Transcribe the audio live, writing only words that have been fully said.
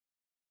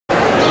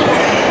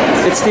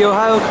It's the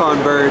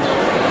Ohayocon bird.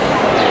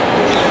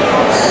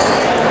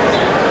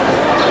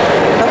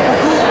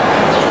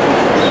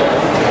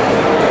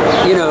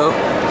 You know,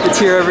 it's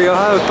here every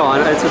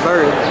Ohayocon. It's a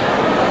bird.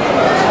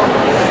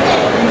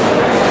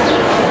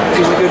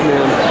 He's a good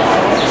man.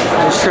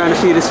 He's trying to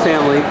feed his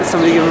family.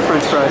 Somebody give him a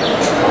french fry.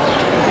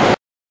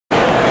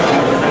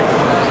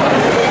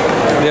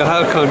 The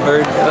Ohayocon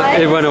bird. Oh,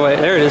 it went away.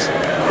 There it is.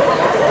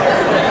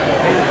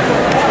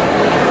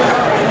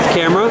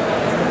 Camera.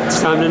 It's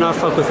time to not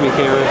fuck with me,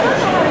 camera.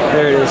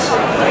 There it is.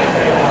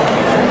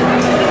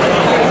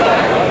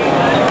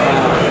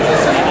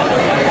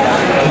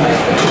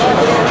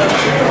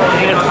 I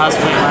need a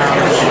cosplay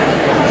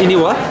lounge. You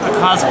need what? A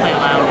cosplay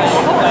lounge.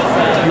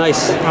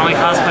 Nice. Only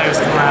cosplayers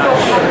can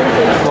lounge.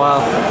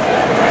 Wow.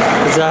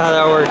 Is that how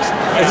that works?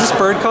 Is this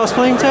bird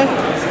cosplaying today?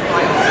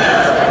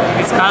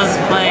 He's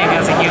cosplaying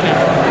as a human.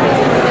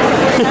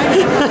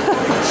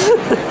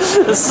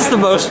 This is the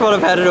most fun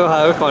I've had at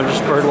Ohayocon,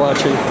 just bird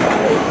watching.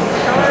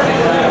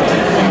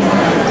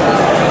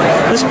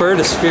 This bird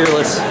is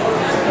fearless.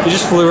 He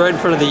just flew right in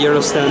front of the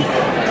Euro stand.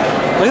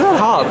 Look at that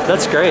hop.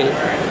 That's great.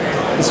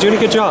 He's doing a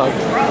good job.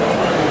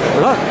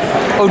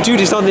 Oh, dude,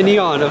 he's on the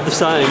neon of the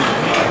sign.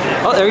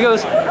 Oh, there he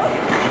goes.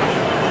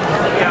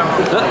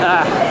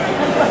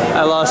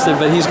 I lost him,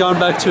 but he's gone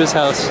back to his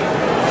house.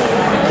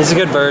 He's a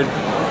good bird.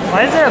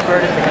 Why is there a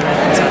bird at the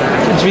convention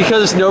center? It's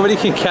because nobody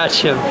can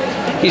catch him.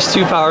 He's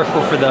too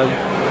powerful for them.